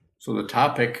So the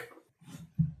topic,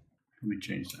 let me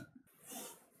change that.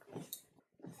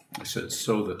 I said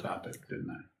so the topic, didn't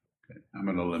I? Okay. I'm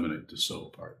going to eliminate the so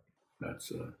part.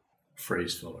 That's a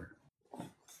phrase filler.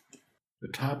 The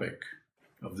topic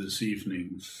of this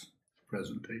evening's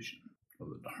presentation of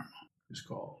the Dharma is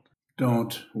called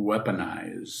Don't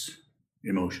Weaponize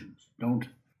Emotions. Don't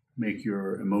make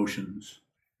your emotions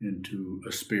into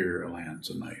a spear, a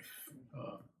lance, a knife,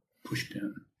 pushed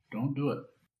in. Don't do it.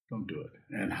 Don't do it.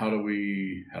 And how do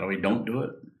we don't do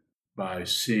it? By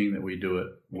seeing that we do it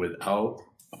without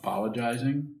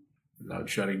apologizing, without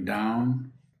shutting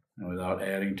down, and without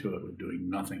adding to it with doing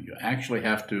nothing. You actually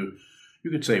have to,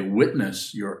 you could say,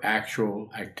 witness your actual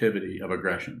activity of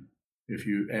aggression. If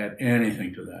you add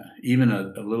anything to that, even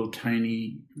a little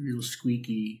tiny, real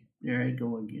squeaky, there I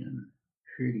go again,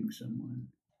 hurting someone.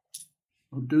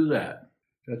 Well, do that.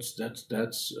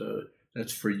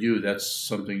 That's for you. That's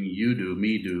something you do,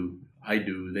 me do, I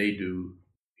do, they do,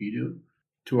 he do.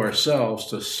 To ourselves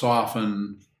to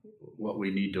soften what we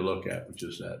need to look at, which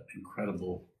is that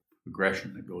incredible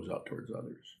aggression that goes out towards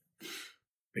others.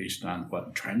 Based on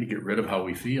what? Trying to get rid of how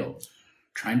we feel.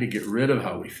 Trying to get rid of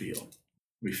how we feel.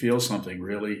 We feel something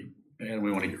really, and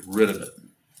we want to get rid of it.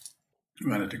 We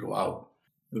want it to go out.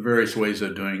 The various ways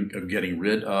of getting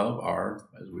rid of are,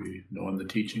 as we know in the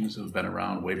teachings that have been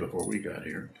around way before we got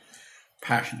here,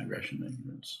 passion, aggression,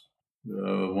 ignorance.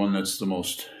 The one that's the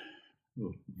most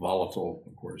volatile,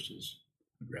 of course, is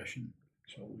aggression.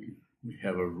 So we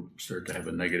start to have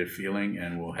a negative feeling,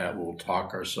 and we'll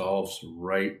talk ourselves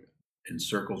right in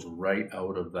circles right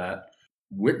out of that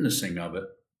witnessing of it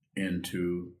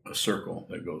into a circle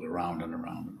that goes around and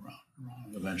around and around and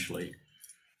around. Eventually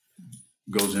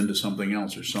goes into something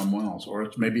else or someone else,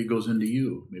 or maybe it goes into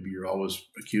you. Maybe you're always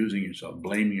accusing yourself,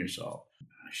 blaming yourself.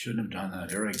 I shouldn't have done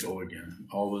that. Here I go again.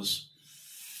 Always,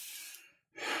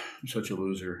 I'm such a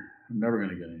loser. I'm never going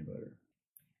to get any better.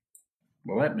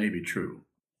 Well, that may be true.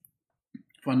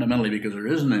 Fundamentally, because there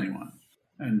isn't anyone.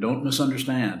 And don't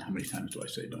misunderstand. How many times do I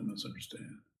say don't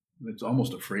misunderstand? It's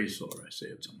almost a phrase filler. I say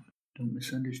it so much. Don't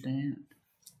misunderstand.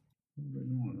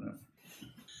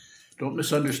 Don't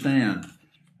misunderstand.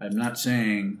 I'm not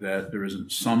saying that there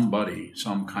isn't somebody,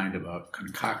 some kind of a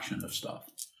concoction of stuff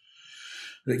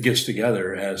that gets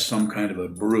together as some kind of a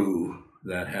brew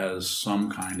that has some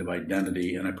kind of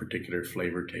identity and a particular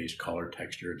flavor, taste, color,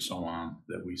 texture, and so on,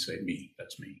 that we say, me,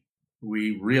 that's me.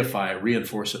 We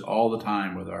reinforce it all the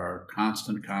time with our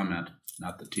constant comment,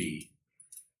 not the T.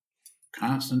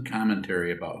 Constant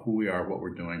commentary about who we are, what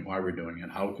we're doing, why we're doing it,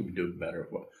 how can we do it better.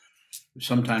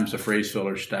 Sometimes the phrase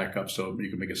fillers stack up so you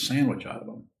can make a sandwich out of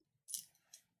them.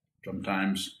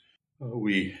 Sometimes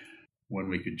when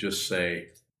we could just say,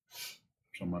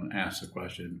 someone asks a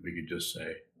question, we could just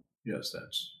say, yes,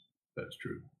 that's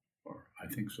true, or I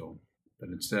think so. But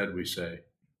instead we say,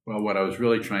 well, what I was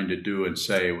really trying to do and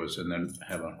say was, and then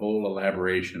have a whole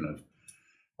elaboration of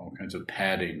all kinds of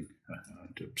padding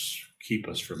to keep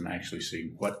us from actually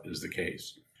seeing what is the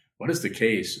case. What is the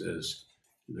case is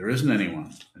there isn't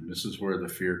anyone, and this is where the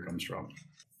fear comes from.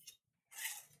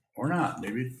 Or not.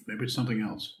 Maybe it's something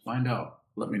else. Find out.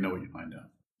 Let me know what you find out.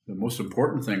 The most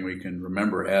important thing we can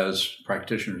remember as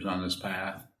practitioners on this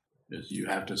path is you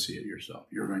have to see it yourself.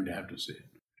 You're going to have to see it.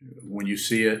 When you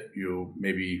see it, you'll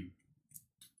maybe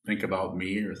think about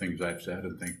me or things I've said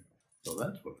and think, well,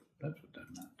 that's what that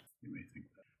meant. You may think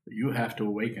that. But you have to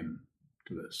awaken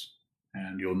to this.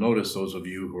 And you'll notice those of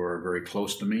you who are very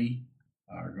close to me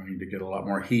are going to get a lot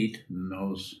more heat than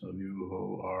those of you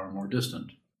who are more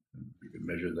distant. And you can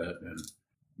measure that in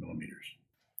millimeters.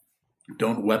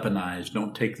 Don't weaponize,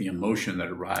 don't take the emotion that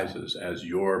arises as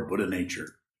your Buddha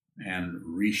nature and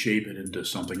reshape it into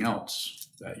something else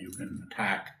that you can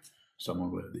attack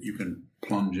someone with, that you can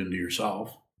plunge into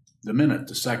yourself. The minute,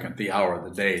 the second, the hour,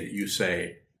 the day that you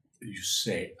say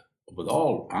with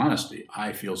all honesty,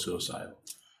 I feel suicidal,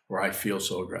 or I feel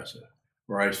so aggressive,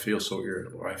 or I feel so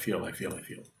irritable, or I feel.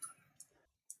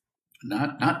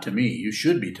 Not to me. You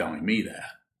should be telling me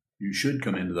that. You should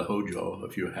come into the Hojo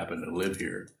if you happen to live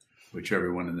here, which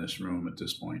everyone in this room at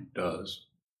this point does,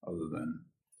 other than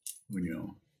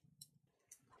Unyo.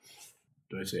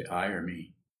 Do I say I or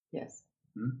me? Yes.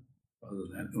 Other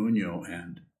than Unyo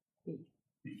and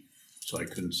me. So I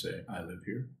couldn't say I live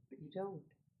here. But you don't.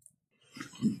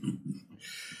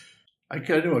 I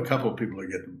know a couple of people are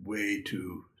getting way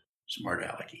too smart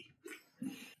alecky,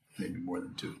 maybe more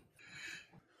than two.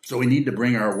 So we need to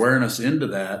bring our awareness into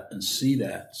that and see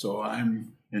that. So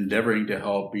I'm endeavoring to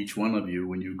help each one of you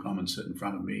when you come and sit in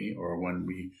front of me, or when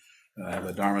we have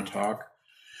a Dharma talk,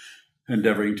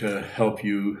 endeavoring to help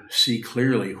you see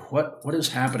clearly what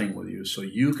is happening with you so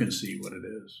you can see what it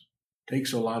is.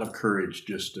 takes a lot of courage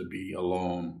just to be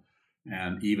alone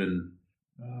and even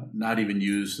not even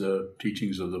use the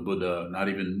teachings of the Buddha, not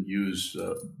even use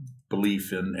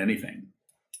belief in anything,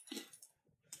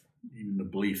 even the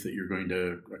belief that you're going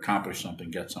to accomplish something,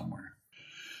 get somewhere.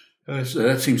 So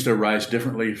that seems to arise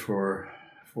differently for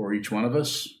each one of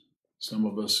us. Some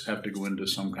of us have to go into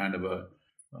some kind of a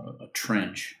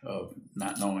trench of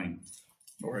not knowing,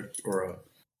 or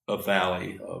a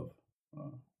valley of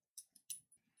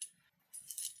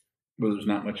where there's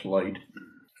not much light.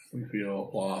 We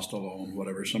feel lost, alone,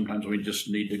 whatever. Sometimes we just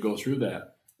need to go through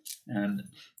that. And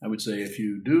I would say if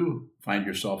you do find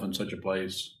yourself in such a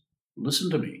place, listen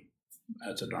to me.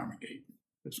 That's a Dharma gate.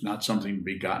 It's not something to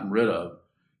be gotten rid of.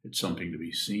 It's something to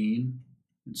be seen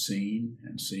and seen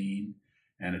and seen.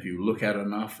 And if you look at it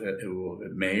enough, it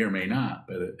may or may not,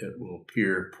 but it will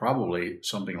appear probably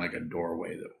something like a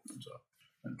doorway that opens up,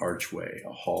 an archway,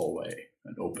 a hallway,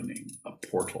 an opening, a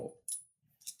portal.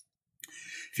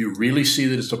 If you really see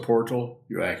that it's a portal,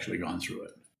 you've actually gone through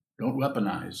it. Don't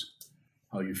weaponize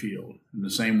how you feel. In the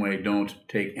same way, don't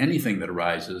take anything that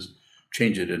arises,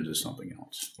 change it into something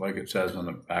else. Like it says on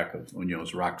the back of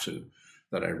Unyo's Raksu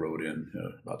that I wrote in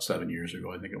about 7 years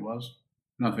ago, I think it was.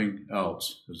 Nothing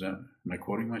else. Am I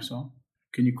quoting myself?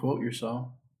 Can you quote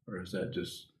yourself? Or is that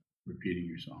just repeating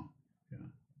yourself? Yeah.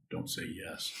 Don't say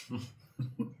yes.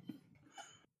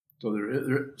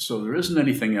 So there isn't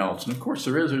anything else. And of course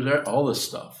there's all this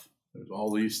stuff. There's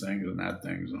all these things and that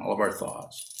things and all of our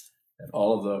thoughts and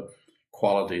all of the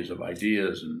qualities of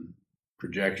ideas and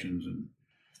projections, and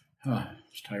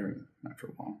it's tiring after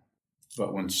a while.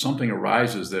 But when something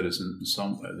arises that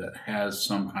has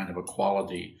some kind of a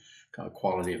quality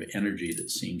of energy that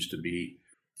seems to be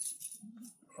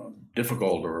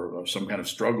difficult, or some kind of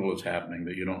struggle is happening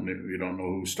that you don't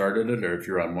know who started it, or if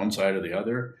you're on one side or the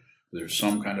other, there's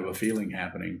some kind of a feeling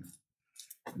happening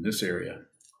in this area.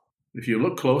 If you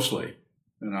look closely,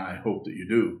 and I hope that you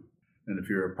do, and if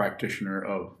you're a practitioner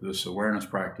of this awareness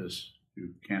practice,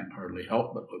 you can't hardly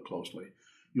help but look closely,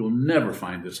 you'll never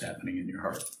find this happening in your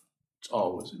heart. It's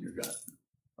always in your gut.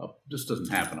 This doesn't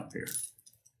happen up here.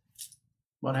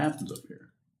 What happens up here?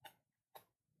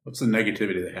 What's the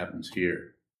negativity that happens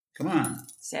here? Come on.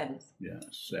 Sadness. Yeah,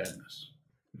 sadness.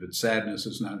 If it's sadness,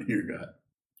 it's not in your gut.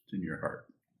 It's in your heart.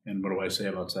 And what do I say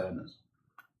about sadness?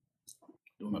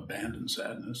 Don't abandon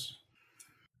sadness.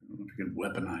 I don't know if you can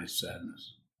weaponize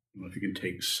sadness. I don't know if you can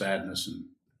take sadness and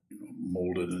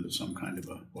mold it into some kind of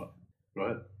a what? Go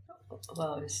ahead.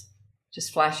 Well, it's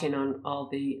just flashing on all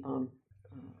the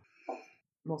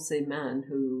mostly men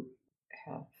who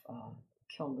have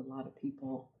killed a lot of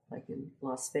people, like in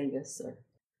Las Vegas, or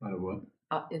A lot of what?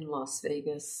 In Las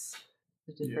Vegas,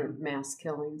 the different mass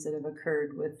killings that have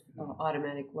occurred with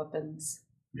automatic weapons.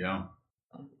 Yeah.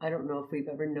 I don't know if we've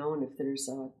ever known if there's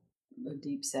a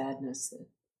deep sadness that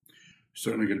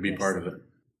certainly going to be part of it,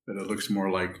 but it looks more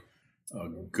like a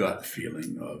gut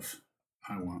feeling of,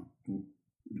 I want,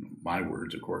 my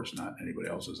words, of course, not anybody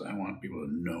else's. I want people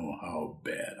to know how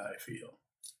bad I feel.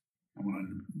 I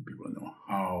want people to know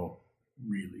how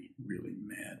really, really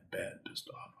mad, bad, pissed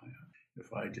off I am.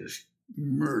 If I just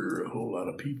murder a whole lot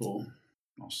of people,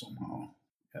 I'll somehow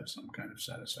have some kind of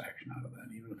satisfaction out of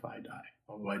that, even if I die.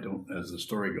 Although I don't, as the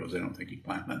story goes, I don't think he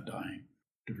planned on dying.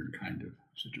 Different kind of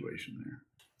situation there.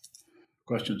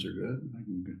 Questions are good. I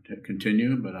can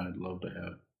continue, but I'd love to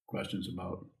have questions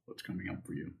about what's coming up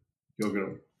for you.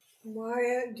 Yoga.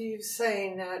 Why do you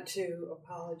say not to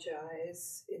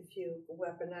apologize if you've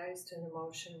weaponized an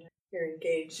emotion you're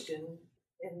engaged in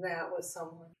that with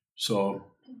someone? So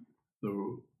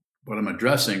what I'm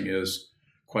addressing is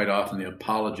quite often the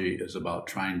apology is about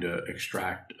trying to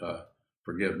extract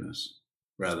forgiveness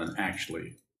rather than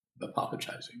actually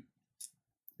apologizing.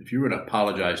 If you were to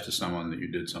apologize to someone that you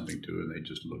did something to and they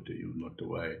just looked at you and looked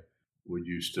away, would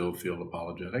you still feel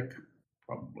apologetic?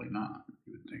 Probably not.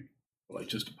 You would think, well, I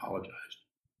just apologized.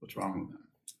 What's wrong with them?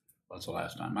 Well, that's the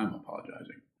last time I'm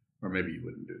apologizing. Or maybe you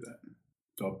wouldn't do that.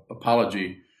 So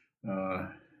apology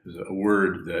is a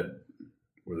word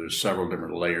where there's several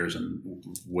different layers and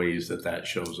ways that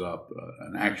shows up.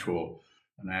 An actual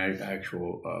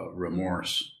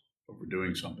remorse over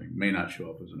doing something may not show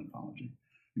up as an apology.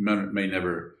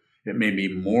 It may be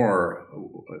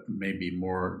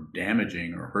more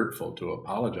damaging or hurtful to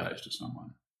apologize to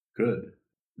someone,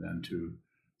 than to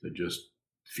just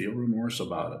feel remorse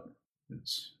about it.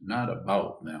 It's not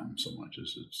about them so much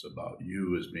as it's about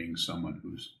you as being someone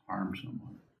who's harmed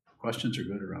someone. Questions are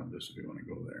good around this if you want to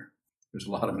go there. There's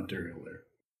a lot of material there.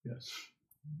 Yes.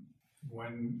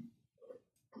 When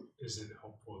is it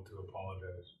helpful to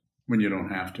apologize? When you don't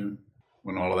have to.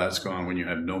 When all of that's gone, when you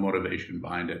have no motivation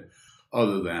behind it,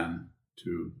 other than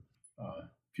to,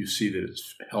 if you see that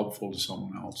it's helpful to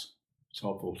someone else, it's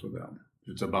helpful to them.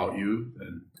 If it's about you,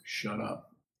 then shut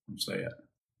up and say it.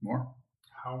 More?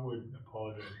 How would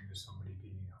apologizing to somebody be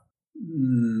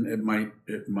helpful?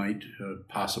 It might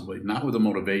possibly, not with a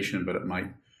motivation, but it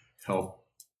might help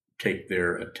take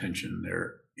their attention,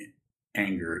 their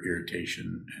anger,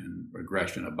 irritation, and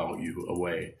aggression about you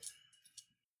away.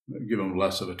 Give them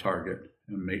less of a target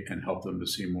and help them to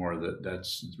see more that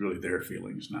that's really their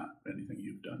feelings, not anything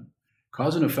you've done.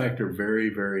 Cause and effect are very,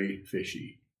 very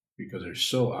fishy because they're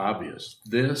so obvious.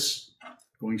 This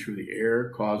going through the air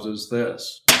causes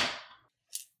this.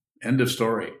 End of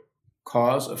story.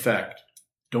 Cause, effect.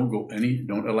 Don't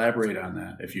elaborate on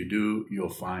that. If you do, you'll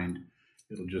find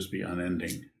it'll just be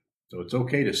unending. So it's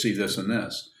okay to see this and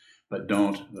this, but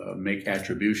don't make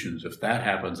attributions. If that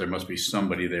happens, there must be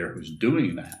somebody there who's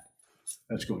doing that.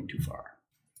 That's going too far.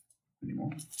 Any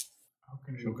more? How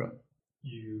can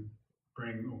you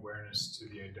bring awareness to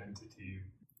the identity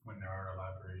when there are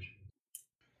elaborations?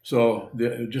 So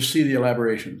just see the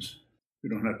elaborations. We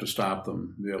don't have to stop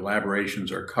them. The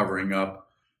elaborations are covering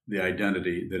up the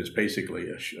identity that is basically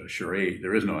a charade.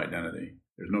 There is no identity.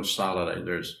 There's no solid.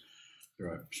 There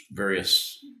are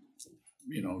various,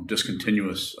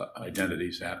 discontinuous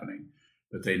identities happening,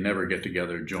 but they never get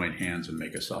together, join hands, and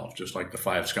make a self. Just like the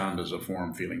five skandhas of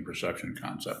form, feeling, perception,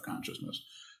 concept, consciousness,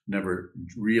 never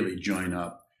really join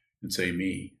up and say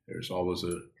me. There's always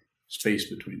a space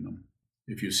between them.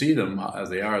 If you see them as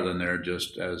they are, then they're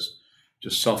just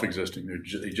self-existing.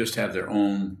 They just have their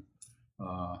own.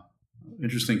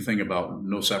 Interesting thing about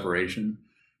no separation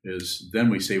is then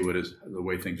we say what is the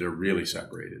way things are really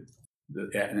separated.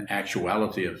 An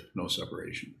actuality of no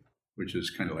separation, which is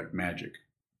kind of like magic,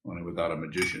 only without a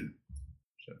magician.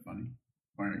 Is that funny?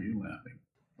 Why aren't you laughing?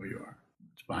 Oh, you are.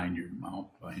 It's behind your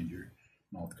mouth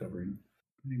covering.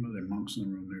 Any other monks in the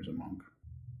room? There's a monk.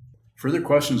 Further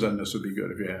questions on this would be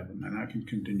good if you have them, and I can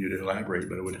continue to elaborate,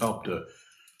 but it would help to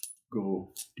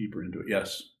go deeper into it.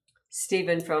 Yes?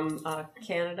 Stephen from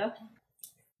Canada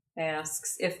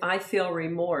asks, if I feel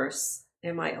remorse,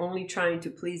 am I only trying to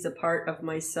please a part of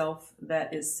myself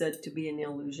that is said to be an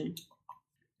illusion?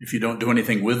 If you don't do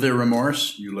anything with the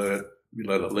remorse, you let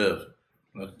it live.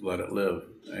 Let it live.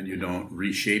 And you don't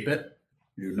reshape it.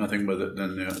 You do nothing with it,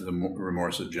 then the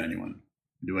remorse is genuine.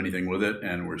 Do anything with it,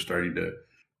 and we're starting to...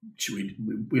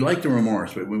 We like the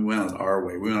remorse, but we want it our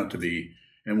way. We want it to be...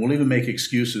 And we'll even make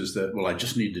excuses that, well, I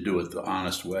just need to do it the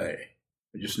honest way.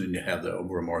 I just need to have the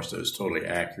remorse that is totally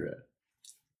accurate.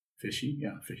 Fishy?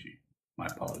 Yeah, fishy. My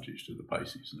apologies to the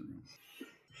Pisces in the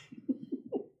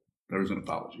room. There was an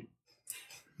apology.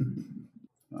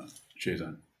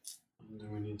 Sokuzan. Do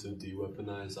we need to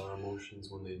de-weaponize our emotions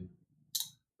when they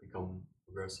become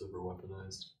aggressive or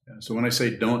weaponized? Yeah, so when I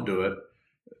say don't do it,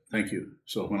 thank you.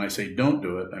 So when I say don't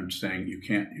do it, I'm saying you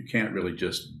can't really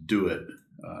just do it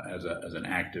as an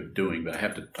active doing, but I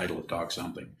have to title the talk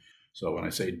something. So when I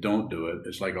say don't do it,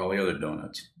 it's like all the other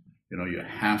donuts. You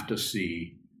have to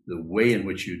see the way in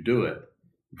which you do it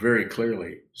very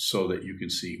clearly so that you can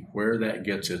see where that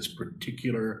gets its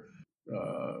particular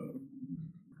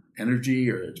energy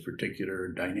or its particular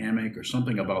dynamic or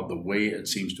something about the way it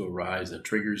seems to arise, the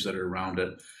triggers that are around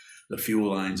it, the fuel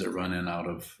lines that run in out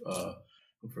of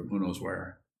from who knows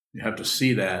where. You have to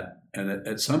see that, and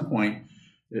at some point,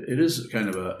 it is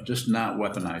kind of just not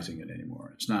weaponizing it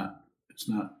anymore. It's not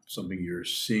something you're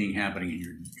seeing happening and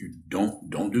you don't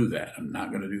do that. I'm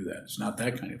not going to do that. It's not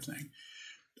that kind of thing.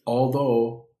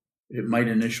 Although it might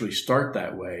initially start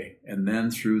that way, and then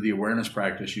through the awareness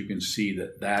practice, you can see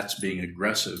that that's being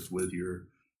aggressive with your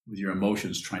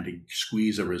emotions, trying to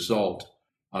squeeze a result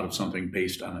out of something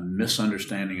based on a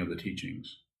misunderstanding of the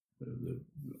teachings. The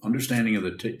understanding of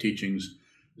the teachings.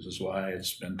 This is why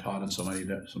it's been taught in so many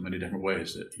different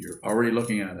ways, that you're already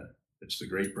looking at it. It's the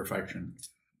great perfection.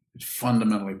 It's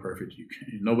fundamentally perfect.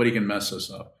 Nobody can mess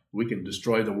us up. We can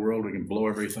destroy the world. We can blow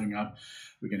everything up.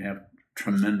 We can have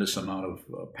tremendous amount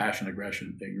of passion,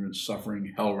 aggression, ignorance,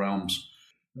 suffering, hell realms,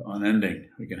 unending.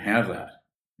 We can have that.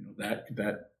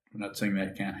 That I'm not saying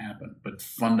that can't happen, but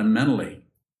fundamentally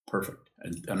perfect.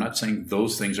 And I'm not saying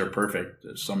those things are perfect,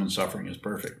 that someone suffering is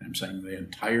perfect. I'm saying the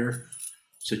entire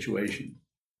situation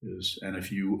is, and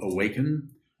if you awaken,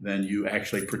 then you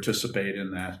actually participate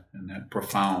in that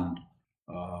profound.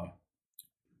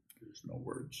 There's no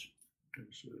words.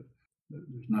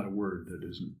 There's not a word that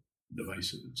isn't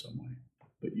divisive in some way.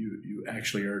 But you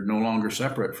actually are no longer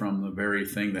separate from the very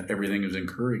thing that everything is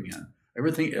occurring in.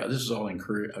 Everything. This is all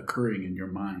occurring in your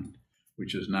mind,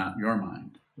 which is not your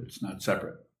mind. It's not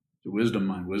separate. It's a wisdom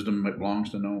mind. Wisdom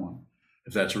belongs to no one.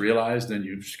 If that's realized, then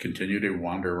you continue to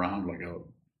wander around like a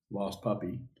lost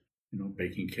puppy,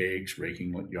 baking cakes,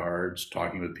 raking yards,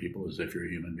 talking with people as if you're a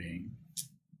human being.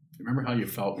 Remember how you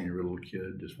felt when you were a little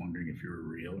kid, just wondering if you were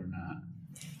real or not?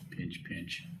 Pinch,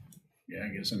 pinch. Yeah, I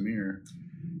guess I'm here.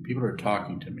 People are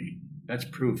talking to me. That's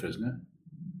proof, isn't it?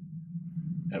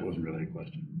 That wasn't really a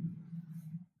question.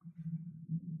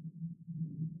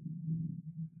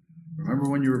 Remember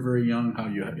when you were very young, how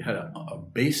you had a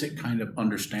basic kind of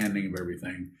understanding of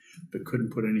everything, but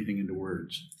couldn't put anything into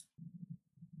words?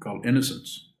 Called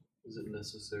innocence. Is it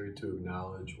necessary to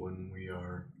acknowledge when we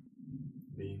are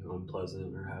being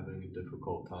unpleasant or having a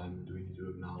difficult time? Do we need to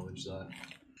acknowledge that?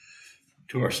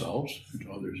 To ourselves and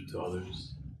to others. To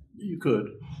others. You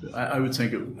could. I would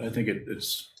think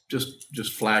it's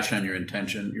just flash on your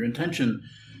intention. Your intention,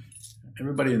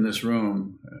 everybody in this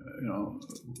room,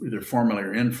 either formally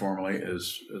or informally,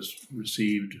 has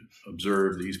received,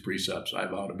 observed these precepts. I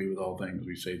vow to be with all things.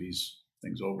 We say these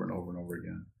things over and over and over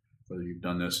again. Whether you've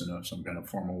done this in some kind of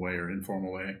formal way or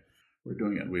informal way, we're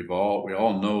doing it. We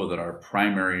all know that our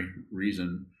primary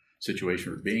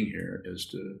situation for being here is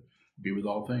to be with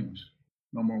all things.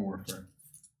 No more warfare.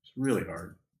 It's really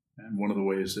hard. And one of the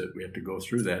ways that we have to go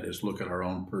through that is look at our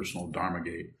own personal Dharma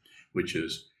gate, which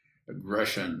is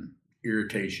aggression,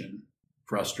 irritation,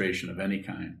 frustration of any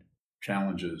kind,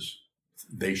 challenges.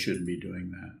 They shouldn't be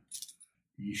doing that.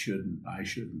 You shouldn't. I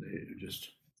shouldn't. They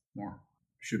just more.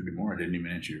 Should be more. I didn't even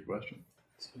answer your question.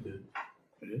 You did.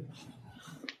 I did?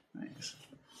 Thanks.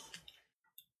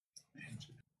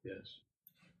 Yes.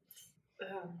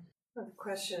 The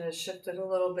question has shifted a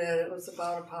little bit. It was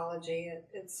about apology.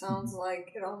 It sounds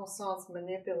like, it almost sounds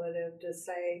manipulative to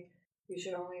say you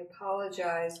should only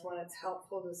apologize when it's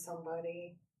helpful to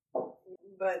somebody.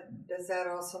 But does that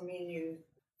also mean you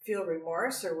feel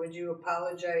remorse, or would you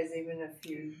apologize even if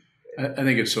you... I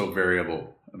think it's so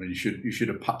variable. I mean,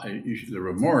 the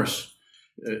remorse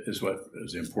is what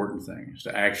is the important thing, is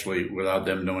to actually, without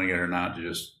them knowing it or not, to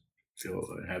just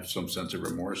have some sense of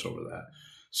remorse over that.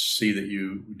 See that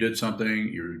you did something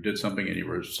and you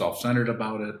were self-centered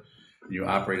about it, and you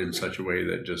operated in such a way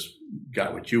that just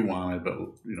got what you wanted, but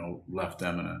left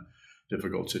them in a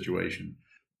difficult situation.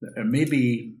 It may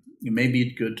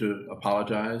be good to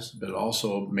apologize, but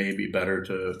also may be better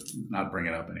to not bring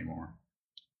it up anymore.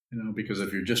 Because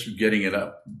if you're just getting it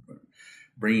up,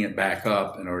 bringing it back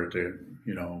up in order to,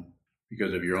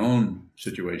 because of your own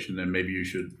situation, then maybe you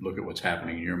should look at what's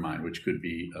happening in your mind, which could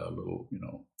be a little,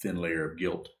 thin layer of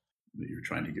guilt, that you're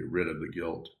trying to get rid of the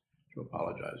guilt through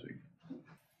apologizing.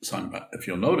 So if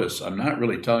you'll notice, I'm not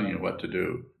really telling you what to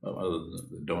do other than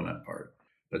the donut part,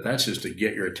 but that's just to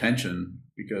get your attention,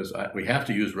 because we have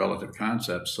to use relative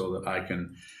concepts so that I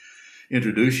can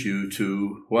introduce you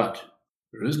to what?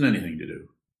 There isn't anything to do.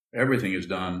 Everything is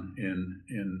done in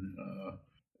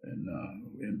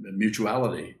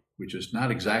mutuality, which is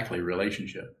not exactly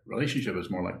relationship. Relationship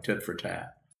is more like tit for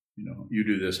tat. You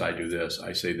do this, I do this,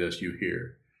 I say this, you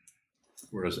hear.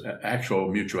 Whereas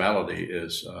actual mutuality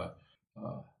is,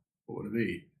 what would it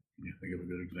be? Can you think of a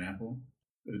good example?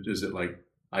 Is it like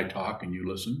I talk and you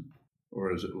listen?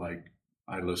 Or is it like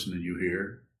I listen and you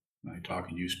hear, and I talk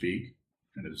and you speak?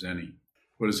 And it's any.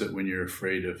 What is it when you're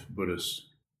afraid of Buddhist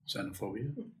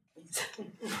xenophobia?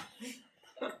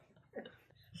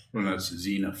 Well, that's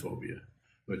xenophobia.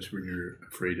 But it's when you're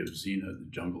afraid of Xena, the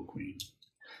jungle queen.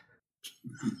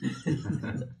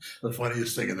 The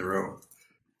funniest thing in the room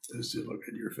is to look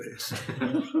at your face.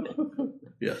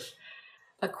 Yes.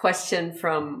 A question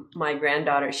from my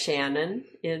granddaughter Shannon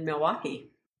in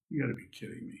Milwaukee. You got to be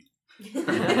kidding me.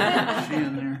 Is she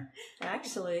in there?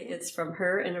 Actually, it's from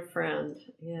her and a friend,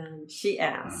 and she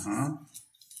asks,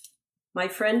 My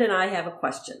friend and I have a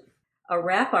question. A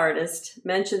rap artist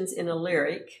mentions in a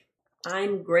lyric,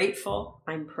 I'm grateful,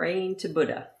 I'm praying to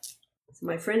Buddha. So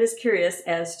my friend is curious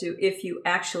as to if you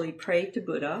actually pray to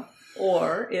Buddha,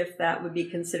 or if that would be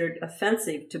considered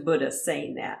offensive to Buddha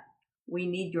saying that. We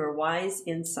need your wise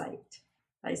insight.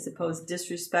 I suppose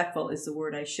disrespectful is the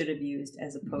word I should have used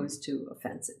as opposed to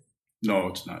offensive. No,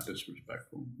 it's not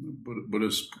disrespectful.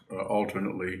 Buddhists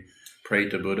alternately pray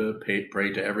to Buddha,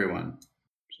 pray to everyone.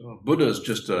 So Buddha is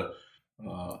just a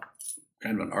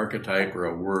kind of an archetype or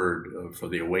a word for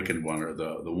the awakened one, or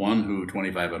the one who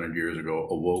 2,500 years ago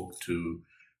awoke to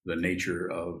the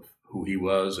nature of who he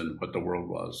was and what the world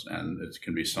was. And it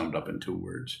can be summed up in 2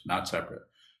 words, not separate.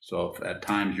 So if at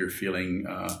times you're feeling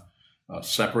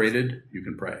separated, you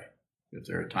can pray. If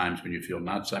there are times when you feel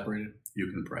not separated,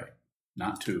 you can pray.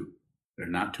 Not two. They're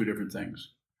not 2 different things.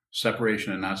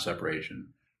 Separation and not separation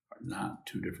are not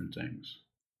 2 different things.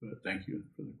 But thank you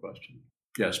for the question.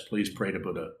 Yes, please pray to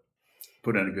Buddha.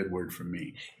 Put in a good word from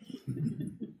me.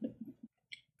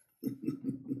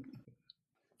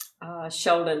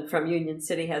 Sheldon from Union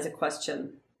City has a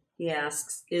question. He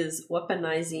asks, is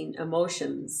weaponizing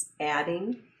emotions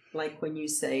adding, like when you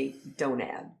say don't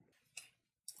add?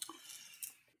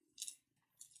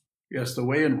 Yes, the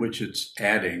way in which it's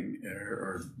adding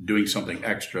or doing something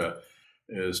extra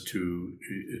is to,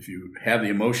 if you have the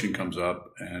emotion comes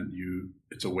up and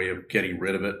it's a way of getting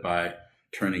rid of it by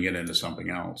turning it into something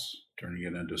else, turning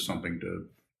it into something to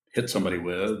hit somebody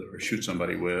with or shoot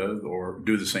somebody with or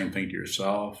do the same thing to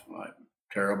yourself. I'm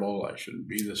terrible. I shouldn't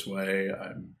be this way.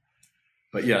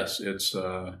 But yes, it's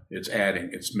adding,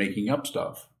 it's making up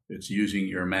stuff. It's using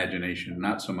your imagination,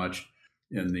 not so much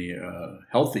in the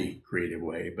healthy creative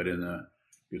way, but in the,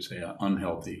 you'd say, an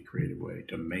unhealthy creative way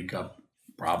to make up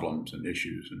problems and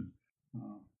issues and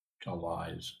tell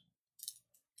lies.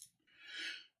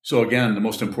 So again, the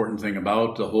most important thing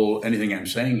about anything I'm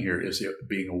saying here is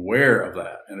being aware of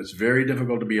that. And it's very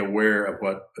difficult to be aware of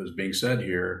what is being said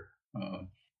here.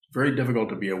 It's very difficult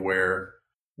to be aware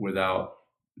without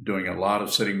doing a lot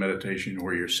of sitting meditation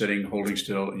where you're sitting, holding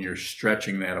still, and you're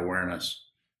stretching that awareness.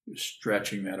 You're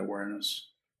stretching that awareness,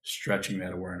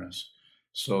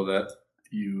 so that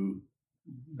you,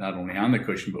 not only on the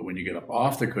cushion, but when you get up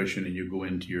off the cushion and you go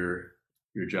into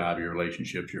your job, your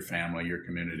relationships, your family, your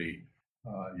community,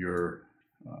 your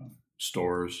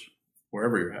stores,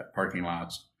 wherever you're at, parking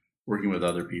lots, working with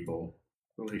other people,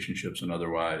 relationships and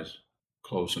otherwise,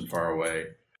 close and far away,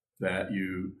 that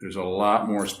there's a lot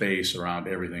more space around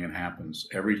everything that happens.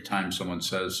 Every time someone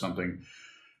says something,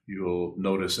 you'll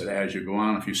notice that as you go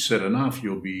on, if you sit enough,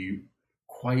 you'll be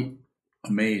quite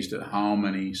amazed at how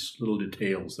many little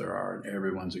details there are in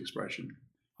everyone's expression.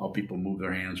 How people move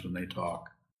their hands when they talk,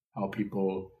 how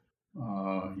people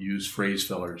use phrase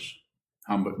fillers,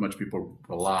 how much people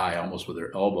rely almost with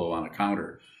their elbow on a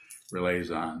counter, rely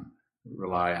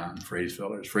on phrase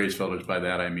fillers. Phrase fillers, by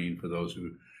that I mean, for those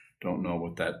who don't know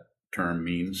what that term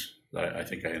means, I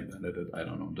think I invented it, I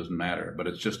don't know, it doesn't matter, but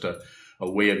it's just a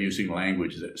way of using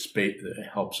language that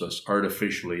helps us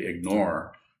artificially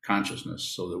ignore consciousness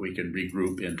so that we can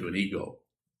regroup into an ego.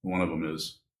 One of them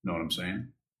is, know what I'm saying?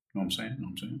 Know what I'm saying? Know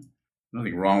what I'm saying?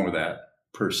 Nothing wrong with that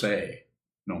per se.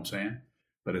 Know what I'm saying?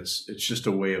 But it's just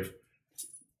a way of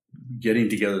getting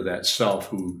together that self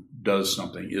who does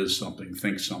something, is something,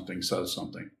 thinks something, says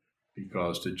something.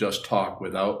 Because to just talk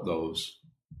without those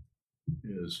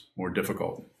is more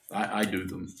difficult. I do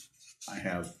them. I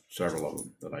have several of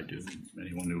them that I do.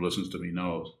 Anyone who listens to me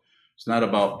knows. It's not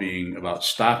about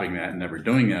stopping that and never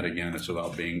doing that again. It's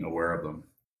about being aware of them.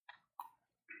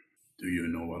 Do you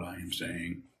know what I am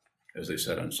saying? As they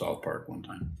said on South Park one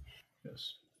time.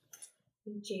 Yes.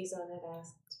 Jason had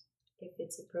asked if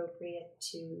it's appropriate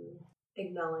to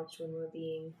acknowledge when we're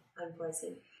being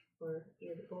unpleasant or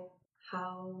irritable.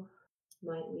 How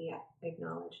might we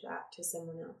acknowledge that to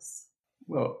someone else?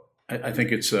 Well, I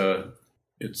think it's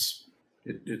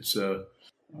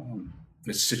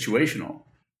situational.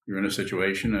 You're in a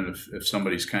situation, and if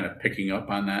somebody's kind of picking up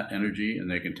on that energy, and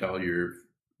they can tell you're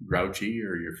grouchy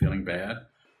or you're feeling bad,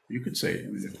 you could say,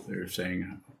 if they're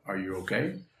saying, "Are you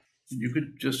okay?" You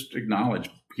could just acknowledge,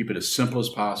 keep it as simple as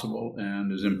possible and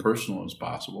as impersonal as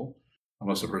possible,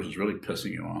 unless the person's really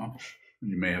pissing you off.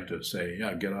 You may have to say,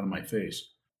 "Yeah, get out of my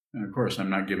face." And of course, I'm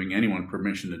not giving anyone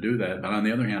permission to do that. But on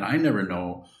the other hand, I never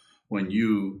know when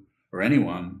you or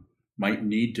anyone might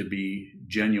need to be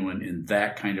genuine in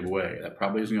that kind of way. That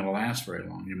probably isn't going to last very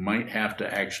long. You might have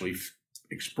to actually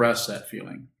express that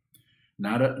feeling.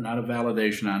 Not a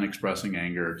validation on expressing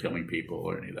anger or killing people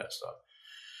or any of that stuff.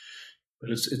 But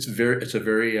it's a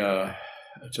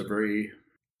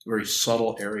very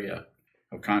subtle area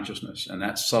of consciousness, and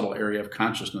that subtle area of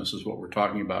consciousness is what we're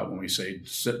talking about when we say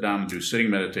sit down and do sitting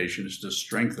meditation. Is to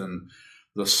strengthen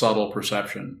the subtle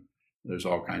perception. There's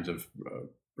all kinds of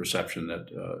perception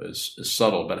that is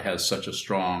subtle, but has such a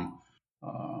strong,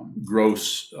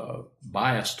 gross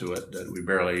bias to it that we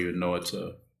barely even know it's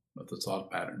a thought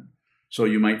pattern. So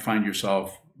you might find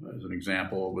yourself, as an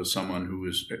example, with someone who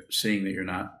is seeing that you're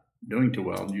not doing too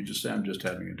well, and you just say, "I'm just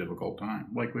having a difficult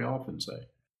time," like we often say.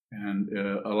 And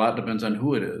a lot depends on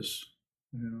who it is.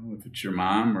 If it's your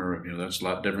mom, or that's a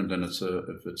lot different than if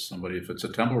it's a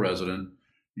temple resident.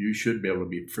 You should be able to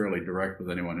be fairly direct with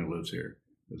anyone who lives here,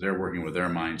 because they're working with their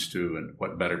minds too. And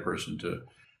what better person to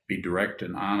be direct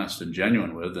and honest and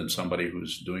genuine with than somebody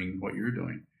who's doing what you're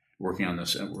doing, working on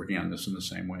this in the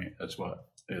same way. That's what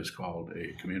is called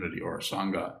a community or a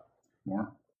sangha.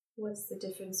 More. What's the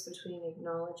difference between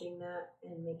acknowledging that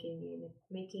and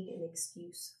making an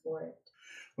excuse for it?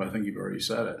 Well, I think you've already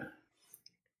said it.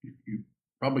 You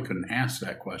probably couldn't ask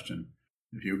that question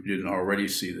if you didn't already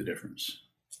see the difference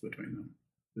between them.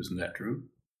 Isn't that true?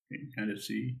 Can you kind of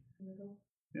see?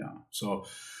 Yeah. So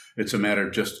it's a matter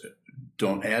of just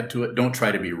don't add to it. Don't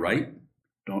try to be right.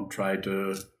 Don't try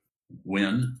to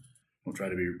win. Don't try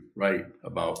to be right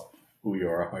about who you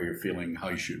are, how you're feeling, how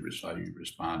you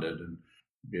responded, and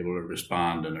be able to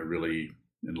respond in a really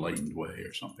enlightened way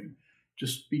or something.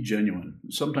 Just be genuine.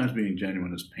 Sometimes being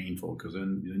genuine is painful because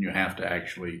then you have to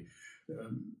actually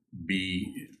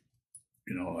be,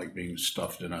 like being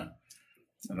stuffed in a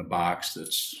box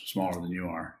that's smaller than you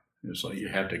are. It's like you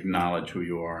have to acknowledge who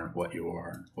you are and what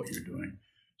you're doing.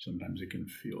 Sometimes it can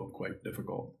feel quite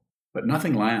difficult. But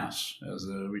nothing lasts, as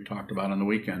we talked about on the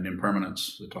weekend,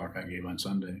 impermanence, the talk I gave on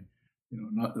Sunday.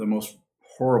 The most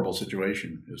horrible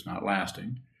situation is not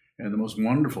lasting, and the most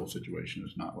wonderful situation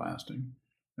is not lasting.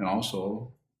 And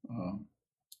also,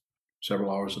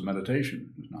 several hours of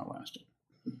meditation is not lasting.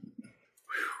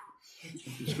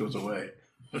 It just goes away.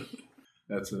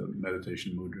 That's a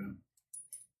meditation mudra.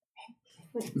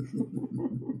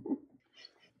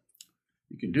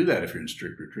 You can do that if you're in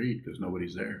strict retreat because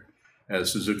nobody's there.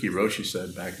 As Suzuki Roshi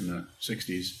said back in the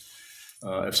 60s,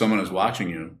 if someone is watching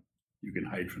you, you can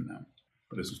hide from them.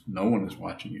 But if no one is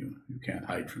watching you, you can't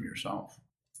hide from yourself.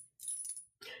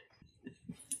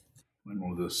 When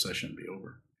will this session be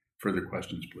over? Further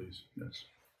questions, please. Yes.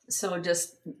 So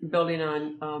just building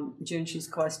on Junshi's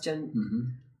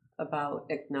question about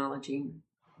acknowledging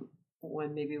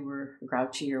when maybe we're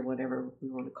grouchy or whatever we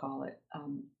want to call it.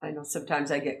 I know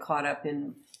sometimes I get caught up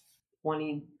in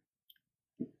wanting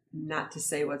not to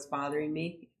say what's bothering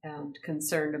me and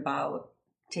concerned about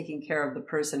taking care of the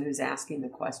person who's asking the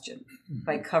question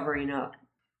by covering up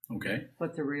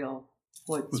what's the really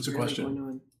question? Going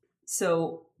on.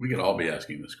 So we could all be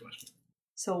asking this question.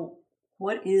 So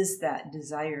what is that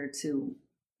desire to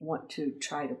want to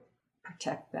try to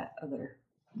protect that other?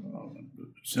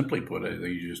 Simply put, I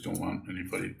think you just don't want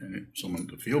someone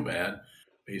to feel bad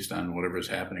based on whatever is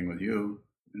happening with you.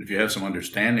 And if you have some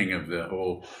understanding of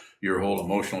your whole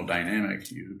emotional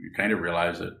dynamic, you kind of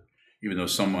realize that even though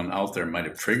someone out there might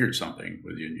have triggered something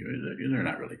with you, they're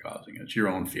not really causing it. It's your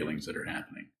own feelings that are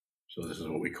happening. So this is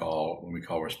what we call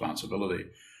responsibility.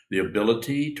 The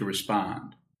ability to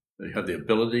respond. You have the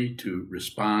ability to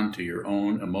respond to your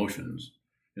own emotions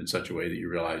in such a way that you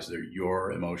realize they're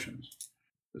your emotions.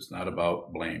 It's not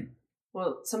about blame.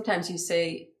 Well, sometimes you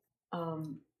say,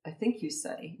 I think you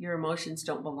say, your emotions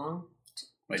don't belong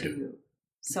to you.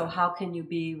 So how can you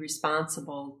be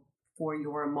responsible for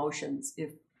your emotions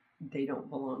if they don't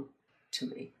belong to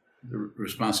me? The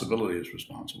responsibility is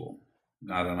responsible,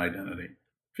 not an identity.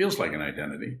 Feels like an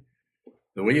identity.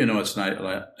 The way you know it's not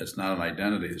an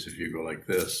identity is if you go like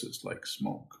this. It's like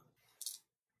smoke.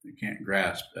 You can't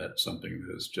grasp at something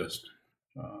that is just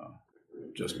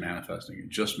manifesting. It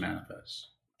just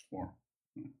manifests. Or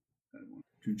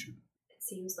it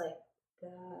seems like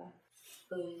the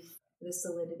belief, the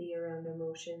solidity around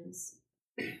emotions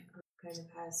kind of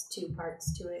has two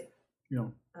parts to it. Yeah.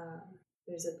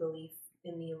 There's a belief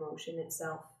in the emotion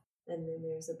itself, and then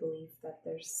there's a belief that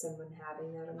there's someone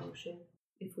having that emotion.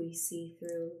 If we see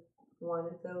through one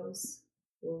of those,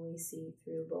 will we see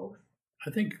through both? I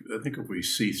think if we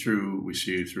see through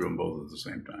them both at the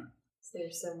same time. Is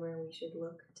there somewhere we should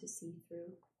look to see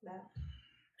through that?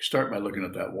 Start by looking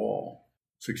at that wall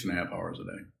 6.5 hours a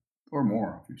day, or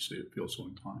more if you feel so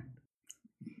inclined.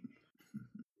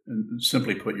 And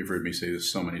simply put, you've heard me say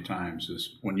this so many times,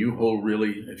 is when you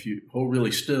if you hold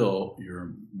really still,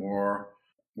 you're more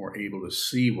able to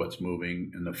see what's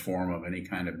moving in the form of any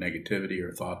kind of negativity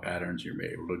or thought patterns. You're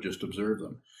able to just observe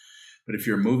them. But if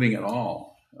you're moving at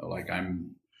all, like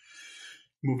I'm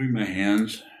moving my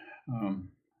hands,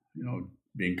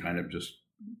 being kind of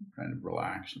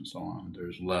relaxed and so on,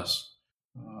 there's less,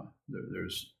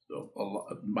 there's a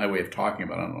lot, my way of talking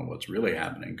about it, I don't know what's really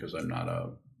happening because I'm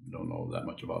don't know that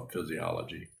much about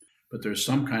physiology, but there's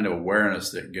some kind of awareness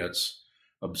that gets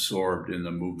absorbed in the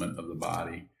movement of the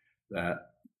body that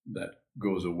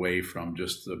goes away from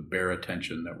just the bare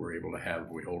attention that we're able to have.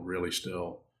 We hold really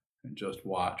still and just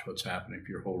watch what's happening. If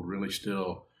you hold really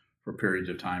still for periods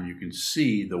of time, you can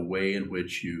see the way in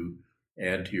which you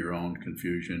add to your own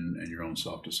confusion and your own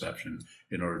self-deception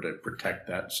in order to protect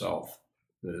that self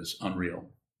that is unreal.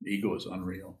 Ego is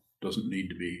unreal. Doesn't need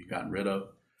to be gotten rid of.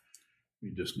 We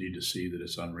just need to see that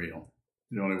it's unreal.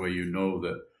 The only way you know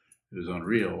that it is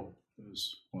unreal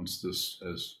is once this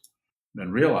has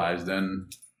been realized, then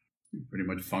you pretty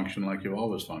much function like you've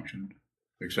always functioned,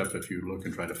 except if you look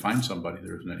and try to find somebody,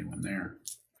 there isn't anyone there.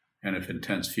 And if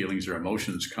intense feelings or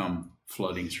emotions come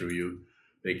flooding through you,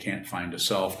 they can't find a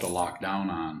self to lock down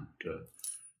on, to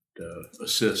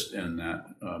assist in that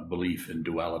belief in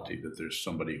duality, that there's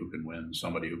somebody who can win,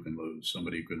 somebody who can lose,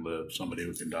 somebody who can live, somebody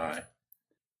who can die,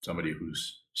 somebody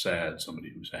who's sad,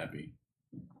 somebody who's happy.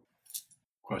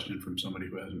 Question from somebody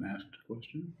who hasn't asked a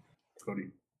question? Cody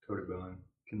Bowling.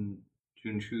 Can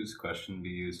Junshu's question be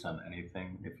used on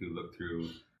anything? If you look through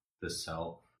the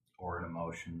self or an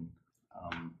emotion,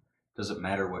 does it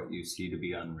matter what you see to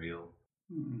be unreal?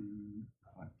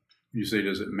 You say,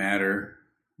 does it matter?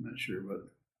 I'm not sure, but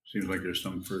seems like there's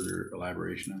some further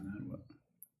elaboration on that. What?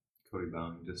 Cody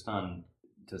Bowling, just on,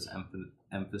 does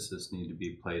emphasis need to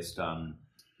be placed on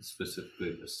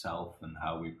specifically the self and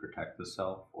how we protect the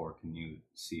self, or can you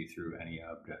see through any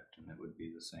object and it would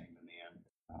be the same in the end?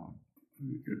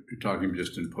 You're talking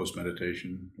just in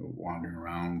post-meditation, wandering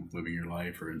around, living your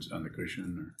life, or on the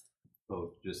cushion, or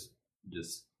both?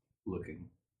 Just looking.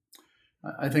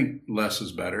 I think less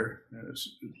is better.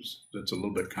 It's a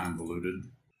little bit convoluted,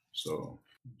 so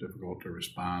difficult to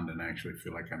respond and actually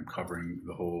feel like I'm covering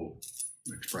the whole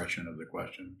expression of the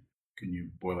question. Can you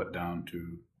boil it down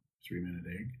to 3-minute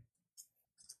egg?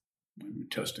 I'm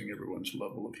testing everyone's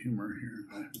level of humor here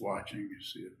by watching to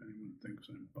see if anyone thinks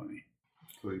I'm funny.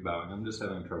 Cody Bowing, I'm just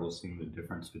having trouble seeing the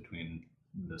difference between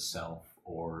the self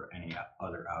or any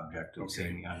other object of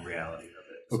seeing the unreality of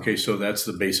it. So. Okay, so that's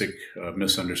the basic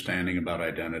misunderstanding about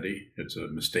identity. It's a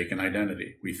mistaken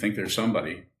identity. We think there's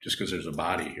somebody just because there's a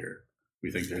body here.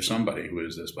 We think there's somebody who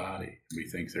is this body. We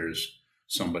think there's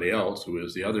somebody else who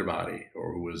is the other body,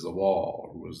 or who is the wall,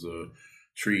 or who is the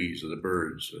trees, or the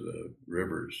birds, or the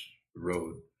rivers, the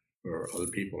road, or other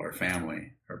people, our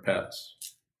family, our pets.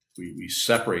 We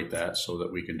separate that so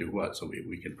that we can do what? So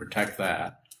we can protect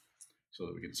that, so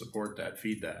that we can support that,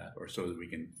 feed that, or so that we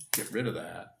can get rid of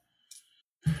that.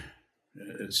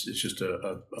 It's just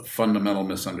a fundamental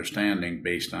misunderstanding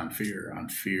based on fear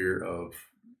of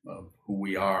who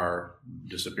we are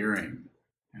disappearing,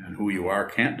 and who you are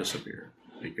can't disappear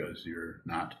because you're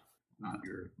not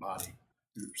your body.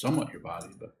 You're somewhat your body,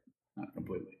 but not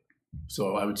completely.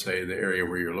 So I would say the area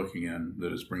where you're looking in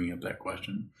that is bringing up that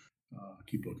question,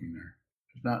 keep looking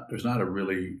there. There's not a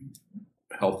really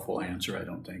helpful answer, I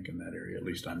don't think, in that area. At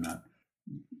least I'm not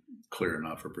clear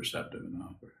enough or perceptive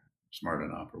enough or smart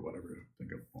enough or whatever to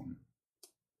think of one.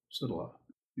 Said a lot.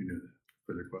 You knew that.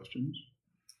 Further questions?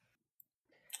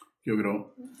 Yogito.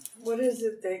 What is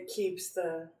it that keeps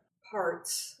the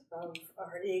parts of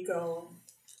our ego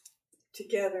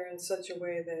together in such a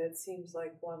way that it seems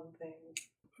like one thing?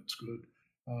 That's good.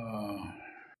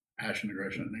 Passion,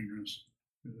 aggression, and ignorance.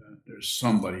 There's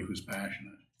somebody who's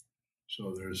passionate.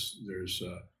 So there's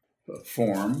a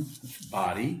form,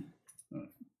 body,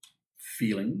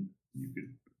 feeling.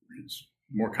 It's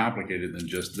more complicated than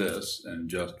just this, and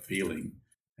just feeling,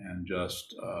 and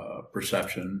just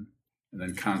perception, and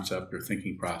then concept or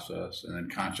thinking process, and then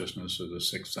consciousness of the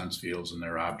 6 sense fields and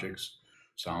their objects,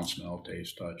 sound, smell,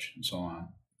 taste, touch, and so on.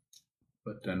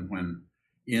 But then when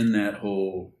in that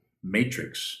whole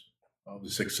matrix of the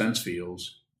 6 sense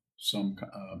fields, some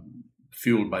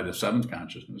fueled by the 7th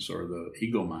consciousness or the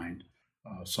ego mind,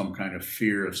 some kind of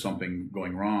fear of something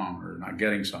going wrong, or not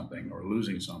getting something, or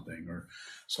losing something, or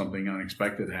something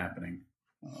unexpected happening,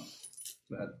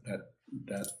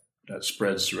 that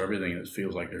spreads through everything. It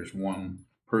feels like there's one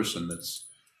person, that's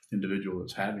individual,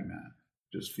 that's having that.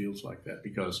 It just feels like that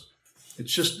because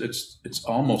it's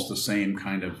almost the same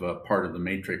kind of part of the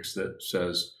matrix that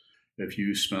says if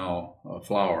you smell a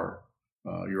flower,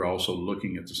 you're also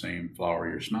looking at the same flower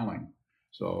you're smelling.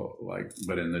 So,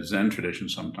 but in the Zen tradition,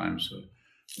 sometimes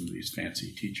some of these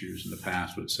fancy teachers in the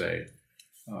past would say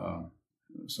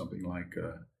something like,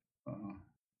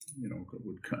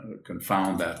 would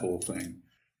confound that whole thing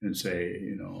and say,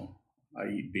 I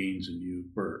eat beans and you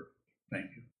bird. Thank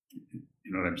you.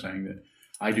 You know what I'm saying? That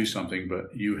I do something,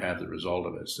 but you have the result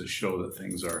of it. It's to show that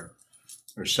things are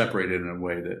separated in a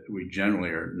way that we generally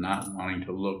are not wanting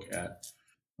to look at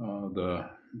the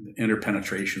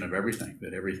interpenetration of everything,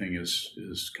 that everything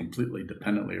is completely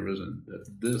dependently arisen, that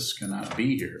this cannot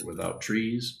be here without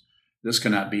trees. This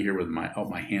cannot be here with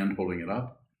my hand holding it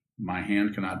up. My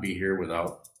hand cannot be here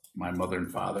without my mother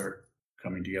and father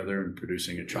coming together and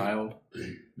producing a child.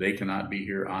 They cannot be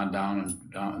here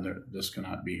down. This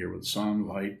cannot be here with sun,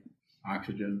 light,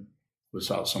 oxygen,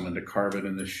 without someone to carve it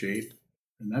in this shape.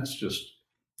 And that's just,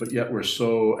 but yet we're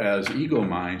so, as ego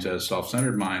minds, as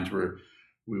self-centered minds,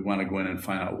 we want to go in and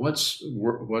find out what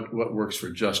works for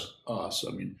just us.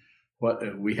 I mean,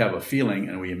 we have a feeling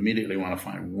and we immediately want to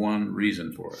find one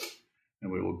reason for it.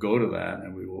 And we will go to that,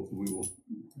 and we will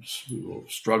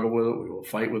struggle with it. We will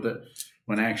fight with it.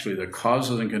 When actually the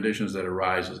causes and conditions that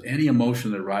arises, any emotion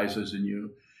that arises in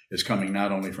you, is coming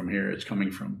not only from here. It's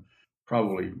coming from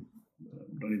probably,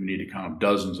 don't even need to count,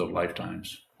 dozens of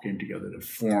lifetimes came together to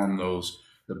form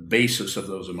the basis of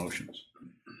those emotions.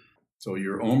 So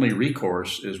your only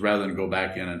recourse is, rather than go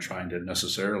back in and trying to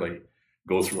necessarily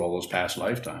go through all those past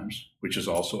lifetimes, which is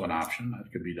also an option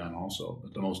that could be done also.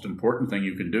 But the most important thing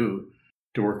you can do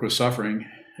to work with suffering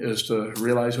is to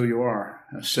realize who you are.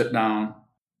 Sit down,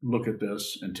 look at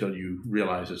this until you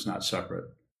realize it's not separate.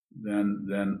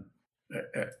 Then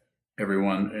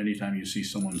everyone, anytime you see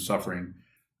someone suffering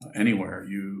anywhere,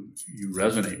 you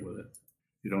resonate with it.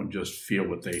 You don't just feel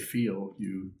what they feel.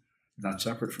 You're not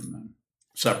separate from them.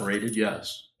 Separated,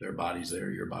 yes. Their body's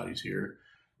there, your body's here.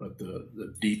 But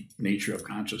the deep nature of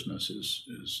consciousness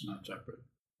is not separate.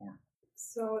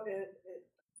 So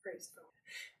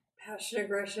passion,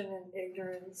 aggression, and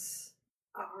ignorance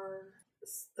are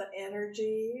the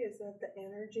energy. Is that the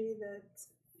energy that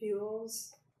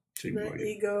fuels the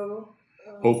ego?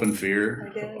 Hope and fear.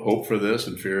 Identity? Hope for this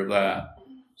and fear of that.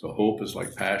 So hope is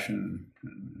like passion,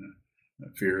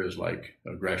 and fear is like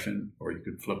aggression, or you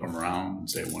could flip them around and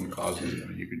say one causes it. I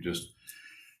mean, you could just,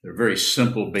 they're very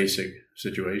simple, basic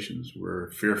situations.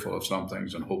 We're fearful of some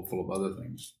things and hopeful of other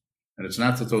things. And it's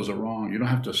not that those are wrong. You don't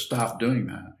have to stop doing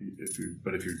that.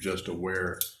 But if you're just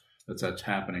aware that that's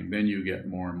happening, then you get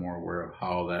more and more aware of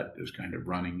how that is kind of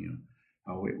running you.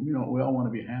 How we all want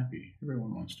to be happy.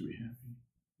 Everyone wants to be happy.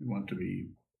 We want to be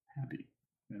happy.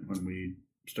 And when we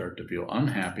start to feel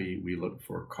unhappy, we look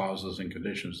for causes and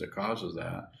conditions that causes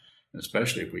that. And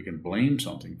especially if we can blame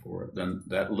something for it, then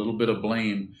that little bit of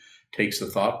blame takes the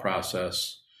thought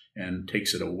process and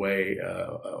takes it away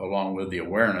along with the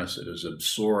awareness. It is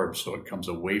absorbed, so it comes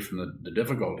away from the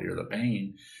difficulty or the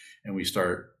pain, and we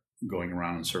start going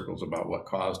around in circles about what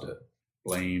caused it.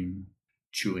 Blame,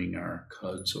 chewing our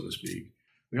cud, so to speak.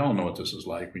 We all know what this is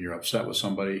like. When you're upset with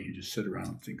somebody, you just sit around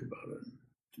and think about it.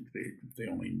 If they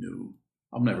only knew.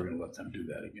 I'm never going to let them do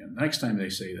that again. The next time they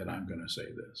say that, I'm going to say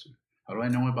this. How do I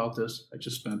know about this? I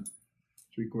just spent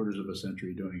 3/4 of a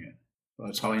century doing it. Well,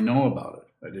 that's how I know about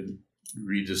it. I didn't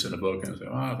read this in a book and say,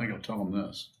 "Oh, I think I'll tell them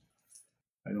this."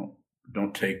 I don't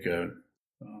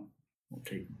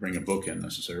bring a book in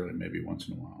necessarily. Maybe once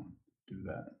in a while do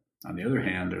that. On the other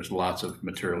hand, there's lots of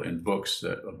material in books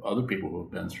that of other people who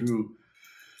have been through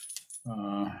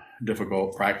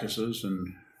difficult practices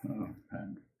and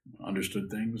understood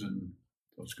things, and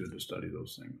so it's good to study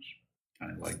those things.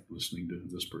 I like listening to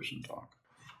this person talk.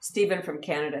 Stephen from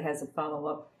Canada has a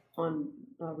follow-up on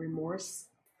remorse.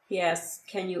 He asks,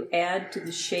 can you add to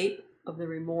the shape of the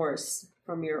remorse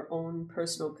from your own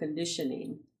personal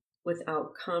conditioning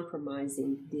without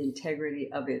compromising the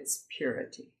integrity of its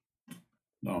purity?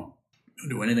 No, don't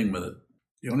do anything with it.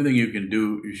 The only thing you can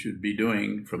do, you should be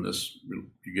doing from this, you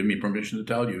give me permission to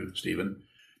tell you, Stephen,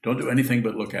 don't do anything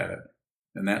but look at it.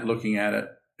 And that looking at it,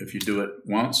 if you do it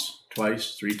once,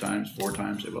 twice, 3 times, 4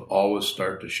 times, it will always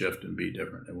start to shift and be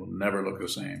different. It will never look the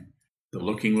same. The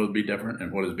looking will be different,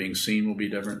 and what is being seen will be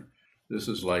different. This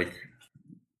is like,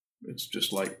 it's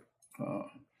just like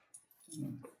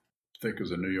thick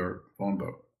as a New York phone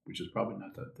book, which is probably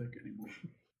not that thick anymore.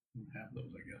 We don't have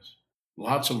those, I guess.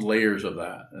 Lots of layers of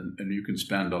that, and you can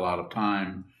spend a lot of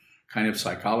time kind of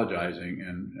psychologizing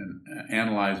and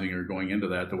analyzing or going into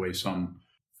that the way some,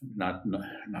 not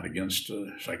against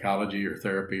psychology or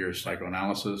therapy or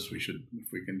psychoanalysis. We should,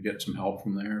 if we can get some help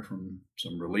from there, from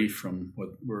some relief from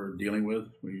what we're dealing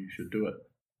with, we should do it.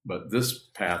 But this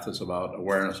path is about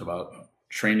awareness, about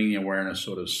training the awareness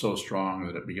so it is so strong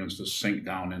that it begins to sink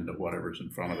down into whatever's in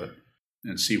front of it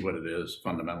and see what it is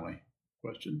fundamentally.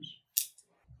 Questions?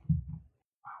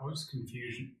 How is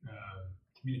communication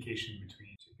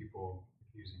between 2 people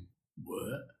confusing?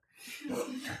 What?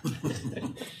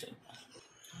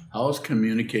 How is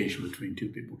communication between 2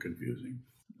 people confusing?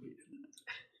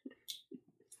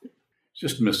 It's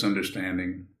just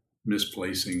misunderstanding,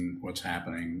 misplacing what's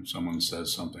happening. Someone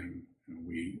says something, and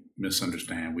we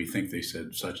misunderstand. We think they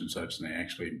said such and such, and they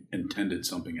actually intended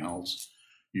something else.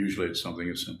 Usually it's something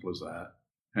as simple as that.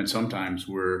 And sometimes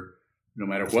no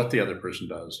matter what the other person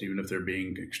does, even if they're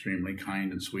being extremely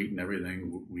kind and sweet and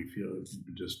everything, we feel it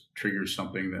just triggers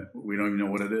something that we don't even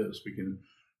know what it is. We can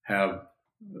have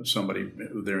somebody,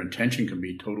 their intention can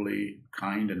be totally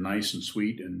kind and nice and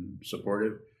sweet and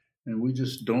supportive, and we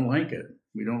just don't like it.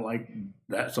 We don't like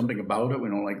that, something about it. We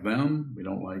don't like them. We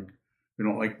don't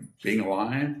like being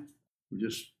alive. We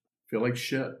just feel like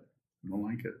shit. We don't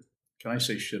like it. Can I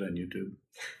say shit on YouTube?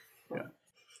 Yeah.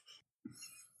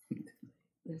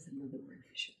 There's another word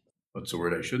I should. What's the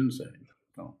word I shouldn't say?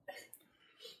 No.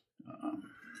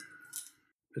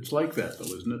 It's like that, though,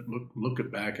 isn't it?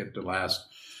 Look back at the last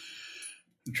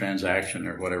transaction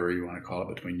or whatever you want to call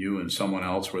it between you and someone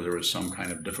else where there was some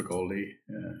kind of difficulty,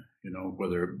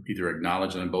 whether either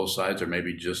acknowledged on both sides or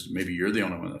maybe you're the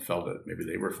only one that felt it. Maybe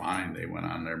they were fine. They went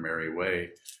on their merry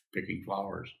way picking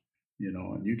flowers,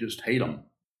 and you just hate them.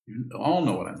 You all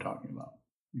know what I'm talking about.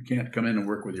 You can't come in and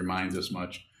work with your mind this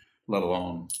much, let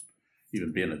alone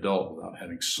even be an adult without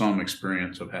having some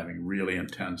experience of having really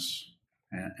intense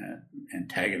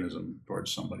antagonism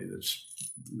towards somebody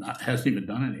hasn't even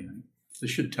done anything.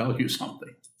 This should tell you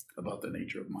something about the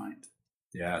nature of mind.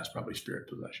 Yeah, it's probably spirit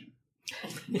possession.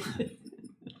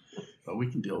 But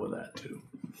we can deal with that too.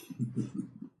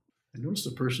 I notice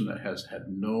the person that has had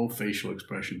no facial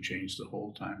expression change the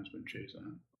whole time has been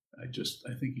Sokuzan. I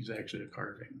think he's actually a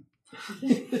carving.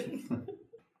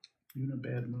 You in a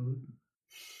bad mood?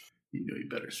 You know you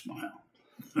better smile.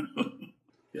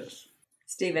 Yes.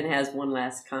 Stephen has one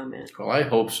last comment. Well, I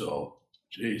hope so.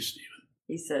 Geez, Stephen.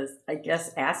 He says, I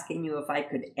guess asking you if I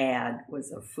could add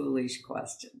was a foolish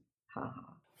question. Ha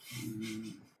ha.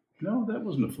 No, that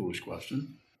wasn't a foolish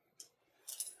question.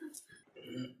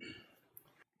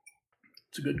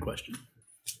 It's a good question.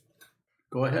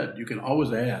 Go ahead. You can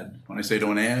always add. When I say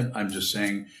don't add, I'm just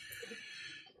saying,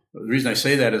 the reason I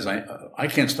say that is I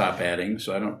can't stop adding,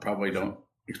 so I probably don't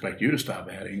expect you to stop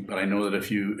adding, but I know that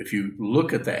if you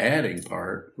look at the adding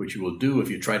part, which you will do if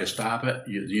you try to stop it,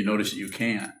 you notice that you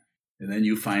can't. And then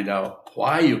you find out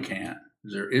why you can't.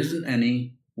 There isn't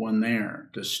anyone there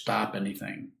to stop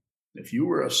anything. If you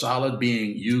were a solid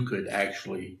being, you could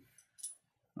actually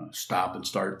stop and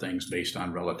start things based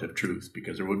on relative truth,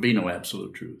 because there would be no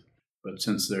absolute truth. But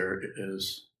since the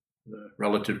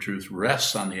relative truth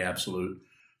rests on the absolute,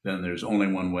 then there's only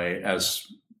one way, as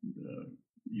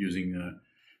using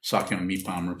Sakyam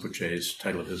Mipam Rinpoche's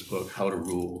title of his book, How to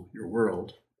Rule Your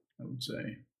World, I would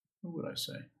say. What would I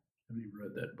say? I haven't even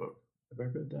read that book. Have I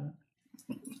read that?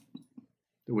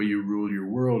 The way you rule your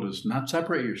world is not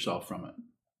separate yourself from it.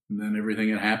 And then everything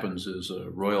that happens is a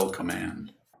royal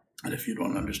command. And if you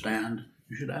don't understand,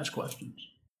 you should ask questions.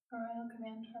 A royal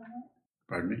command from what?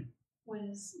 Pardon me? Where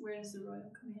does the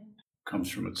royal command? Comes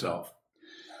from itself.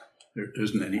 There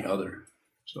isn't any other.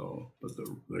 So, but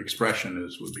the expression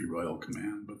would be royal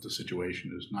command, but the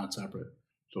situation is not separate.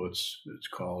 So it's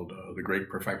called the Great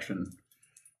Perfection,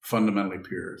 fundamentally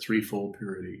pure, threefold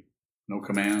purity. No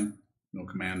command, no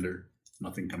commander,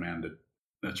 nothing commanded.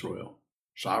 That's royal,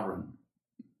 sovereign.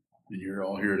 And you're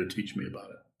all here to teach me about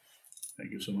it.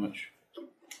 Thank you so much.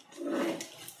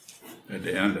 At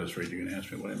the end, I was afraid you were going to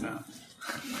ask me what I meant.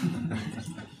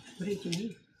 What did you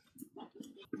mean?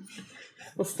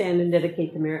 We'll stand and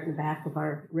dedicate the merit in the back of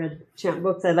our red chant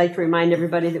books. I'd like to remind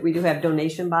everybody that we do have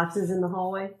donation boxes in the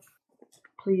hallway.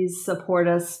 Please support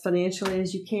us financially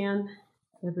as you can.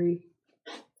 Every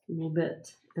little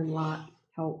bit and lot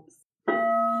helps.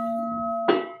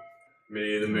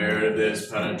 May the merit of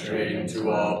this penetrate into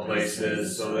all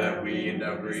places, so that we and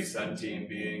every sentient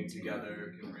being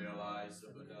together can realize